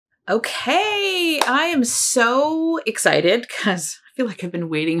Okay, I am so excited because I feel like I've been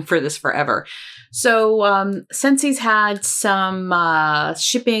waiting for this forever. So Scentsy's had some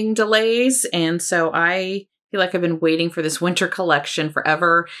shipping delays, and so I feel like I've been waiting for this winter collection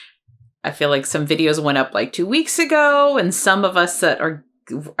forever. I feel like some videos went up like 2 weeks ago, and some of us that are,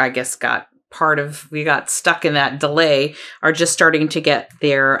 I guess, we got stuck in that delay are just starting to get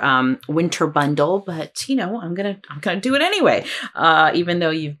their winter bundle, but you know, I'm gonna do it anyway, even though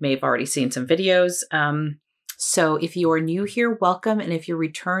you may have already seen some videos. So if you are new here, welcome, and if you're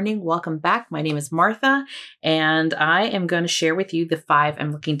returning, welcome back. My name is Martha, and I am going to share with you the 5.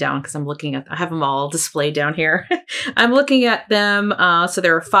 I'm looking down because I have them all displayed down here. I'm looking at them. So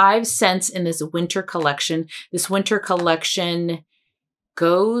there are 5 scents in this winter collection. This winter collection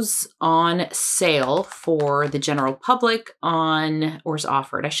goes on sale for the general public or is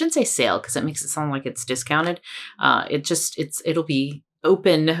offered. I shouldn't say sale because it makes it sound like it's discounted. It'll be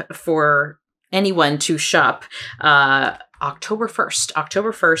open for anyone to shop October 1st.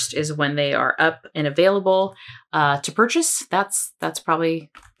 October 1st is when they are up and available to purchase. That's probably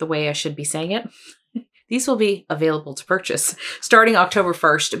the way I should be saying it. These will be available to purchase starting October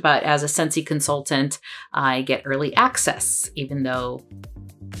 1st, but as a Scentsy consultant, I get early access, even though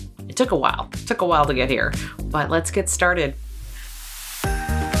it took a while. It took a while to get here, but let's get started.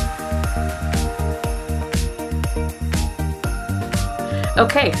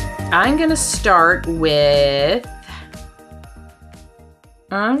 Okay, I'm gonna start,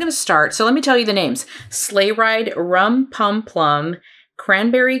 so let me tell you the names. Sleigh Ride, Rum Pum Plum,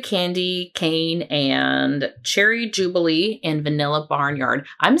 Cranberry Candy Cane, and Cherry Jubilee, and Vanilla Barnyard.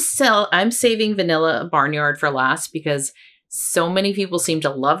 I'm saving Vanilla Barnyard for last because so many people seem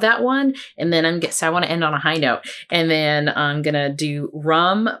to love that one. And then I want to end on a high note. And then I'm going to do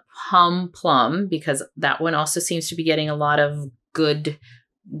Rum Pum Plum because that one also seems to be getting a lot of good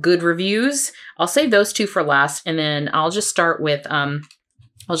reviews. I'll save those 2 for last. And then I'll just start with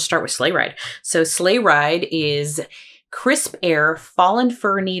Sleigh Ride. So Sleigh Ride is crisp air, fallen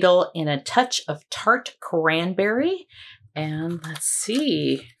fir needle, and a touch of tart cranberry. And let's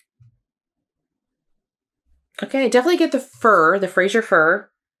see. Okay, I definitely get the fir, the Fraser fir.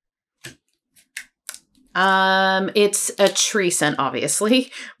 It's a tree scent,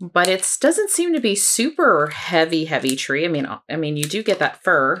 obviously, but it doesn't seem to be super heavy tree. I mean, you do get that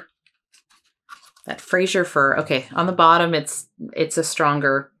fir, that Fraser fir. Okay, on the bottom, it's a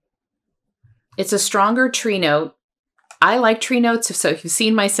stronger tree note. I like tree notes, so if you've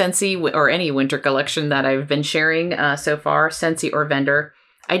seen my Scentsy or any winter collection that I've been sharing so far, Scentsy or vendor,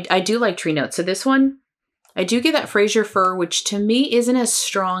 I do like tree notes. So this one, I do get that Fraser fir, which to me isn't as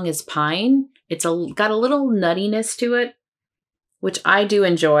strong as pine. It's got a little nuttiness to it, which I do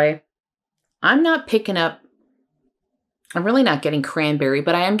enjoy. I'm really not getting cranberry,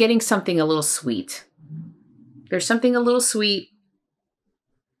 but I am getting something a little sweet. There's something a little sweet,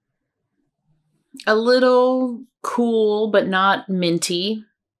 a little cool, but not minty.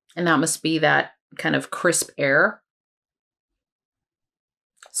 And that must be that kind of crisp air.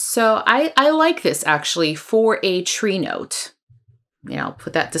 So I like this actually for a tree note. You know, I'll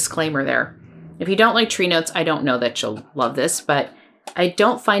put that disclaimer there. If you don't like tree notes, I don't know that you'll love this, but I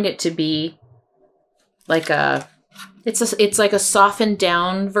don't find it to be like it's like a softened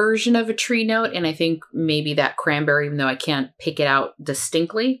down version of a tree note. And I think maybe that cranberry, even though I can't pick it out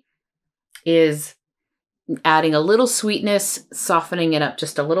distinctly, is adding a little sweetness, softening it up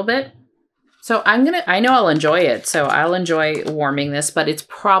just a little bit. So I know I'll enjoy it. So I'll enjoy warming this, but it's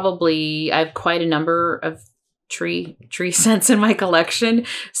probably, I have quite a number of tree scents in my collection.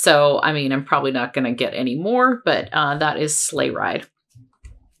 So, I mean, I'm probably not going to get any more, but that is Sleigh Ride.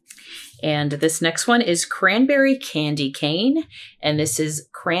 And this next one is Cranberry Candy Cane. And this is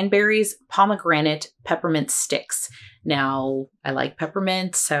Cranberries Pomegranate Peppermint Sticks. Now, I like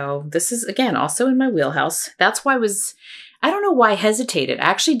peppermint, so this is, again, also in my wheelhouse. That's why I don't know why I hesitated. I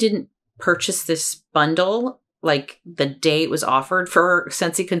actually didn't purchase this bundle like the day it was offered for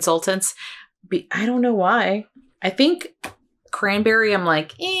Scentsy consultants. I don't know why. I think cranberry, I'm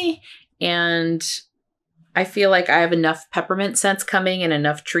like, and I feel like I have enough peppermint scents coming and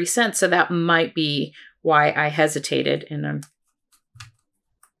enough tree scents, so that might be why I hesitated, and I'm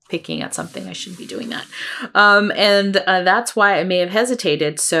picking at something. I shouldn't be doing that. And that's why I may have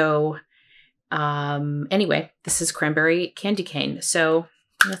hesitated. So anyway, this is Cranberry Candy Cane. So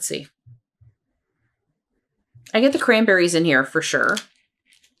let's see. I get the cranberries in here for sure.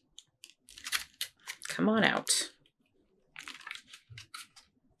 Come on out.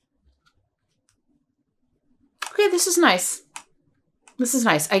 Okay, this is nice. This is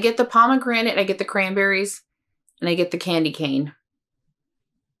nice. I get the pomegranate, I get the cranberries, and I get the candy cane.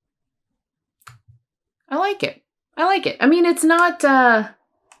 I like it. I like it. I mean, it's not,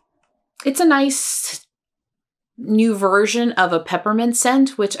 it's a nice new version of a peppermint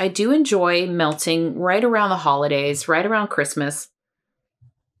scent, which I do enjoy melting right around the holidays, right around Christmas.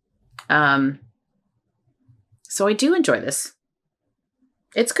 So I do enjoy this.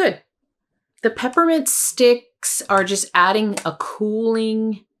 It's good. The peppermint sticks are just adding a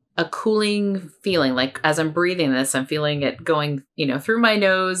cooling feeling. Like as I'm breathing this, I'm feeling it going, you know, through my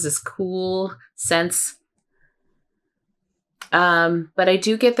nose, this cool sense. But I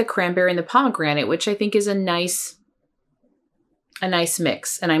do get the cranberry and the pomegranate, which I think is a nice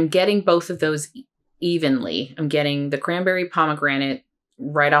mix. And I'm getting both of those evenly. I'm getting the cranberry pomegranate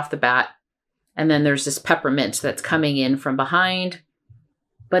right off the bat. And then there's this peppermint that's coming in from behind.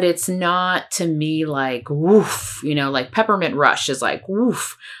 But it's not, to me, like, woof, you know, like Peppermint Rush is like,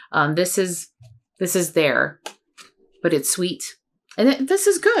 woof. This is there, but it's sweet. And this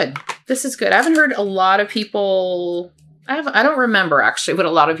is good. This is good. I haven't heard a lot of people, I don't remember actually what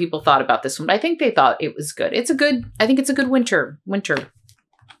a lot of people thought about this one, but I think they thought it was good. I think it's a good winter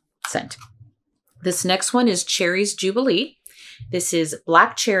scent. This next one is Cherries Jubilee. This is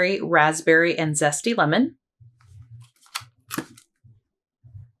black cherry, raspberry, and zesty lemon.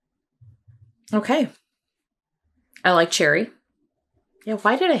 Okay. I like cherry. Yeah,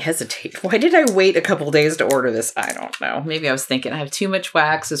 why did I hesitate? Why did I wait a couple days to order this? I don't know. Maybe I was thinking I have too much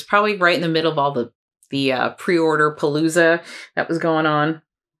wax. It's probably right in the middle of all the pre-order palooza that was going on.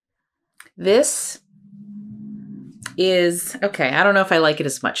 This is, okay, I don't know if I like it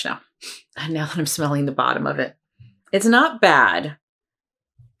as much now. Now that I'm smelling the bottom of it. It's not bad.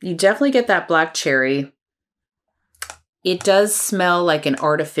 You definitely get that black cherry. It does smell like an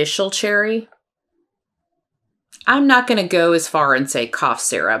artificial cherry. I'm not going to go as far and say cough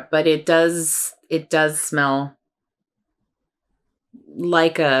syrup, but it does smell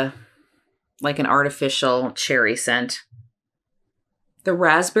like an artificial cherry scent. The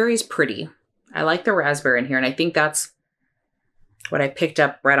raspberry is pretty. I like the raspberry in here, and I think that's what I picked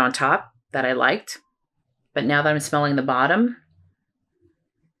up right on top that I liked. But now that I'm smelling the bottom,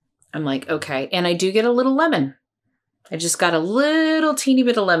 I'm like, okay. And I do get a little lemon. I just got a little teeny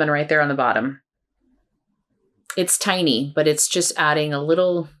bit of lemon right there on the bottom. It's tiny, but it's just adding a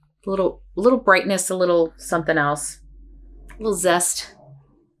little brightness, a little something else, a little zest.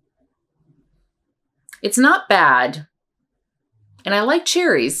 It's not bad. And I like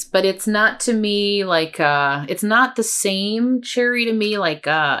cherries, but it's not to me like, it's not the same cherry to me like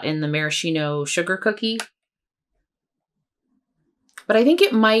in the maraschino sugar cookie. But I think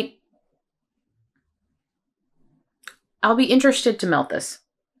it might, I'll be interested to melt this.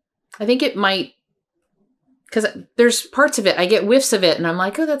 I think it might, because there's parts of it, I get whiffs of it, and I'm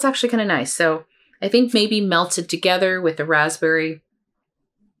like, oh, that's actually kind of nice. So I think maybe melted together with the raspberry,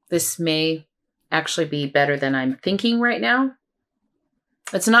 this may actually be better than I'm thinking right now.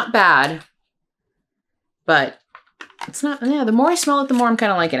 It's not bad, but it's not, yeah, the more I smell it, the more I'm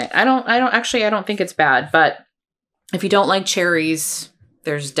kind of liking it. I don't think it's bad, but if you don't like cherries,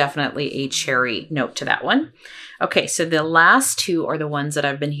 there's definitely a cherry note to that one. Okay, so the last two are the ones that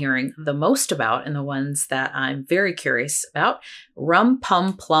I've been hearing the most about and the ones that I'm very curious about. Rum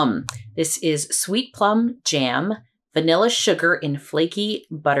Pum Plum. This is sweet plum jam, vanilla sugar in flaky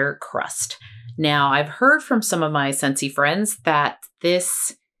butter crust. Now, I've heard from some of my Scentsy friends that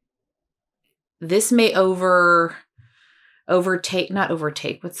this may overtake, not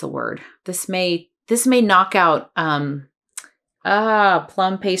overtake, what's the word? This may knock out plum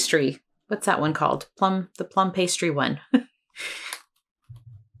pastry. What's that one called? The plum pastry one.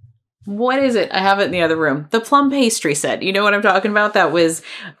 What is it? I have it in the other room. The plum pastry set. You know what I'm talking about? That was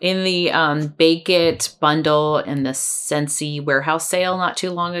in the Bake It bundle in the Scentsy warehouse sale not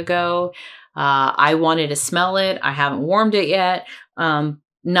too long ago. I wanted to smell it. I haven't warmed it yet.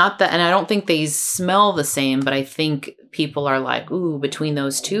 Not that, and I don't think they smell the same, but I think people are like, ooh, between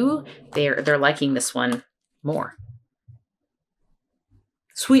those two, they're liking this one more.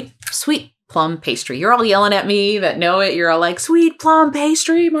 Sweet plum pastry. You're all yelling at me that know it. You're all like, sweet plum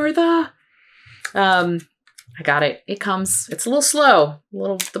pastry, Martha. I got it. It comes. It's a little slow.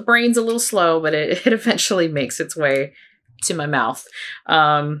 The brain's a little slow, but it eventually makes its way to my mouth.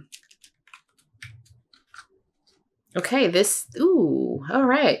 Okay, ooh, all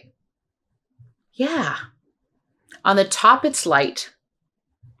right. Yeah. On the top, it's light.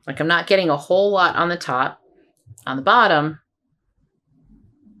 Like I'm not getting a whole lot on the top. On the bottom,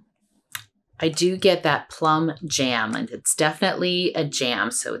 I do get that plum jam, and it's definitely a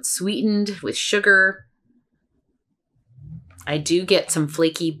jam. So it's sweetened with sugar. I do get some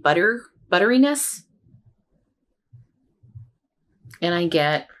flaky butteriness. And I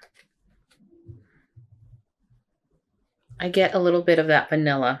get I get a little bit of that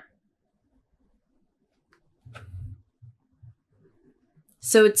vanilla.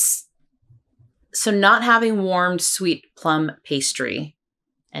 So not having warmed sweet plum pastry,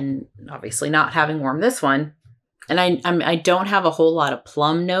 and obviously not having warmed this one, and I don't have a whole lot of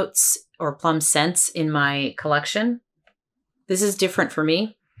plum notes or plum scents in my collection. This is different for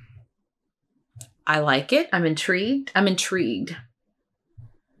me. I like it. I'm intrigued.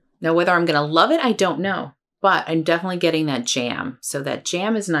 Now, whether I'm going to love it, I don't know. But I'm definitely getting that jam. So that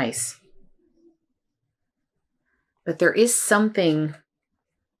jam is nice. But there is something,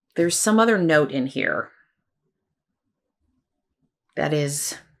 there's some other note in here that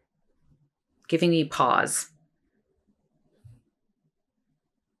is giving me pause.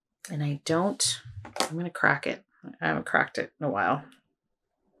 And I'm going to crack it. I haven't cracked it in a while.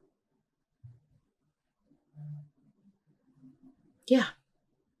 Yeah.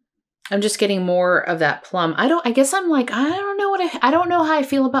 I'm just getting more of that plum. I guess I'm like, I don't know how I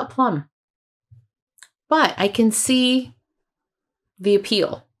feel about plum. But I can see the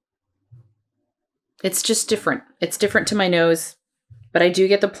appeal. It's just different. It's different to my nose, but I do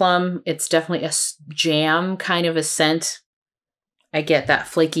get the plum. It's definitely a jam kind of a scent. I get that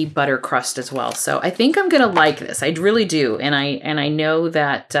flaky butter crust as well. So I think I'm going to like this. I really do. And I know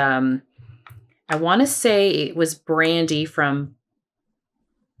that I want to say it was Brandy from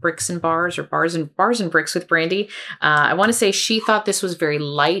Bricks and Bars, or Bars and Bricks with Brandy. I want to say she thought this was very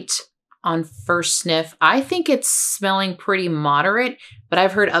light on first sniff. I think it's smelling pretty moderate, but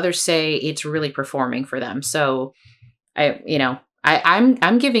I've heard others say it's really performing for them. So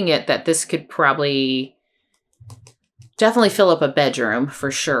I'm giving it that this could probably definitely fill up a bedroom for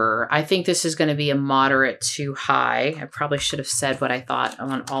sure. I think this is going to be a moderate to high. I probably should have said what I thought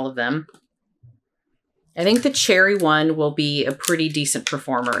on all of them. I think the cherry one will be a pretty decent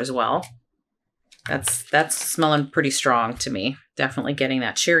performer as well. That's smelling pretty strong to me. Definitely getting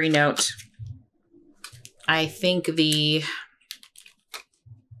that cherry note. I think the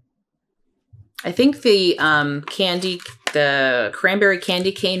cranberry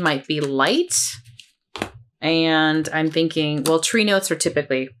candy cane might be light. And I'm thinking, well, tree notes are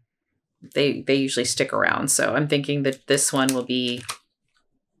typically, they usually stick around. So I'm thinking that this one will be,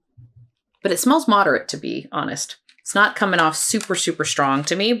 but it smells moderate, to be honest. It's not coming off super, super strong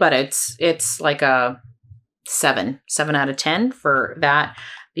to me, but it's like a 7 out of 10 for that.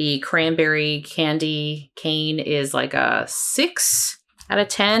 The cranberry candy cane is like a 6 out of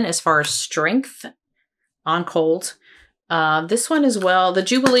 10 as far as strength on cold. This one as well, the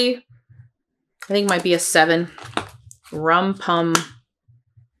Jubilee, I think might be a 7. Rum Pum.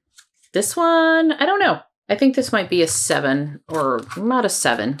 This one, I don't know. I think this might be a 7, or not a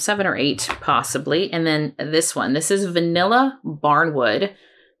 7 or 8 possibly. And then this one, this is Vanilla Barnwood.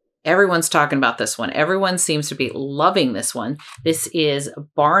 Everyone's talking about this one. Everyone seems to be loving this one. This is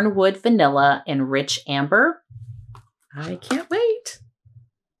Barnwood Vanilla and Rich Amber. I can't wait.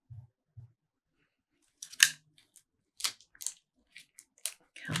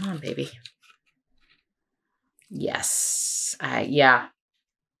 Come on, baby. Yes. Yeah.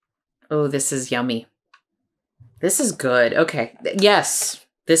 Oh, this is yummy. This is good. Okay. Yes.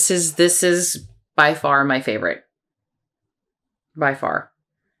 This is by far my favorite. By far.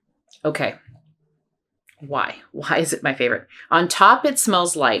 Okay. Why? Why is it my favorite? On top, it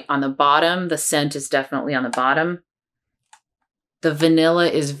smells light. On the bottom, the scent is definitely on the bottom. The vanilla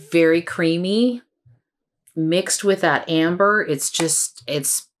is very creamy. Mixed with that amber,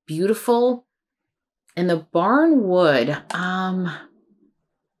 it's beautiful. And the Barnwood,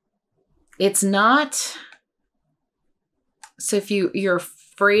 it's not... So if you're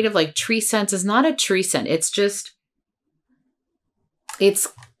afraid of like tree scents, it's not a tree scent. It's just, it's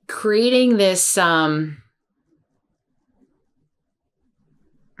creating this,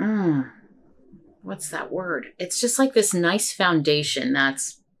 what's that word? It's just like this nice foundation that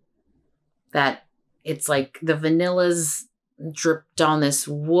it's like the vanilla's dripped on this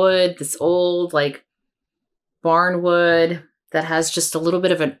wood, this old like barnwood that has just a little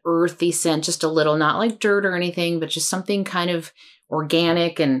bit of an earthy scent, just a little, not like dirt or anything, but just something kind of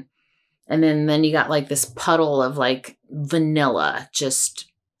organic. And then you got like this puddle of like vanilla, just,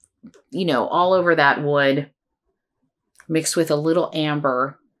 all over that wood, mixed with a little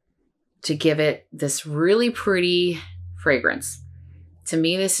amber to give it this really pretty fragrance. To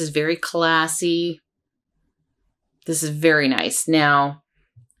me, this is very classy. This is very nice. Now,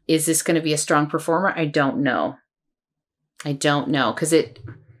 is this going to be a strong performer? I don't know. Because it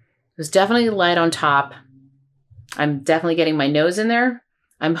was definitely light on top. I'm definitely getting my nose in there.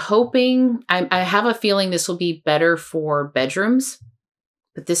 I'm hoping, I have a feeling this will be better for bedrooms,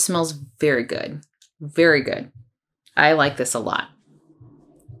 but this smells very good. Very good. I like this a lot.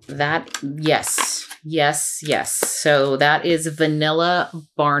 That, yes, yes, yes. So that is Vanilla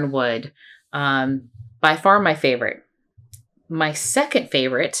Barnwood. By far my favorite. My second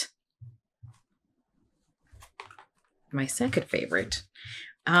favorite.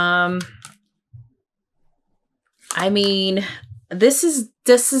 I mean, this is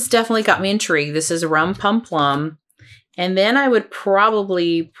definitely got me intrigued. This is Rum Pum Plum. And then I would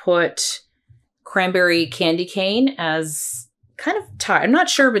probably put Cranberry Candy Cane as kind of tied. I'm not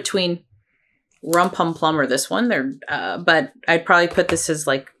sure between Rum Pum Plum or this one. But I'd probably put this as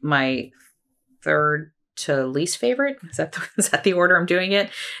like my third to least favorite. Is that the order I'm doing it?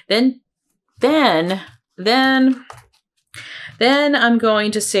 Then I'm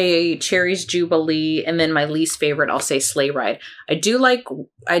going to say Cherries Jubilee, and then my least favorite, I'll say Sleigh Ride. I do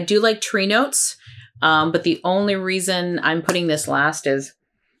like tree notes, but the only reason I'm putting this last is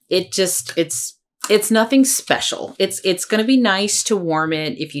it's nothing special. It's going to be nice to warm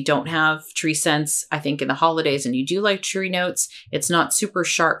it if you don't have tree scents, I think, in the holidays, and you do like tree notes. It's not super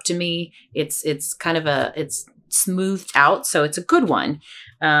sharp to me. It's kind of it's smoothed out, so it's a good one.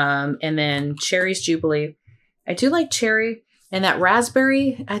 And then Cherries Jubilee. I do like cherry. And that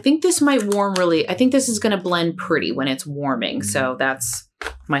raspberry, I think this might warm really. I think this is going to blend pretty when it's warming. So that's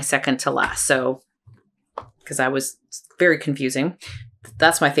my second to last. So, because I was very confusing.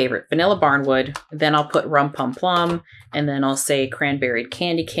 That's my favorite. Vanilla Barnwood. Then I'll put Rum Pum Plum. And then I'll say Cranberry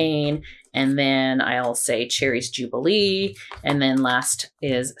Candy Cane. And then I'll say Cherries Jubilee. And then last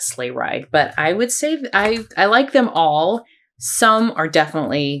is Sleigh Ride. But I would say I like them all. Some are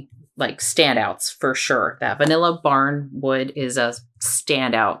definitely like standouts for sure. That Vanilla Barnwood is a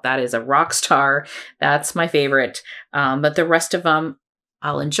standout. That is a rock star. That's my favorite. But the rest of them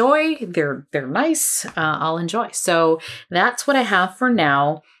I'll enjoy. They're nice. I'll enjoy. So that's what I have for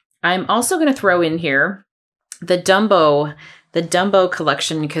now. I'm also going to throw in here the Dumbo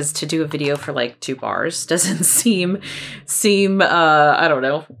collection, because to do a video for like 2 bars doesn't seem I don't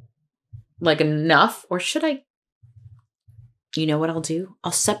know, like enough. Or should I? You know what I'll do?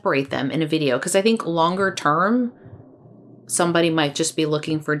 I'll separate them in a video, because I think longer term, somebody might just be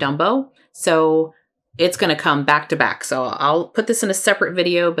looking for Dumbo. So it's going to come back to back. So I'll put this in a separate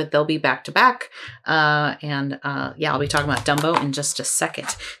video, but they'll be back to back. Yeah, I'll be talking about Dumbo in just a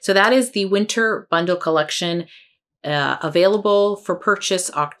second. So that is the Winter Bundle Collection, available for purchase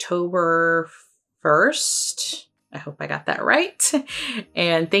October 1st. I hope I got that right.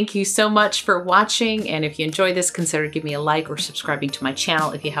 And thank you so much for watching. And if you enjoyed this, consider giving me a like or subscribing to my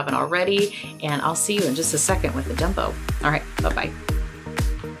channel if you haven't already. And I'll see you in just a second with the Dumbo. All right, bye-bye.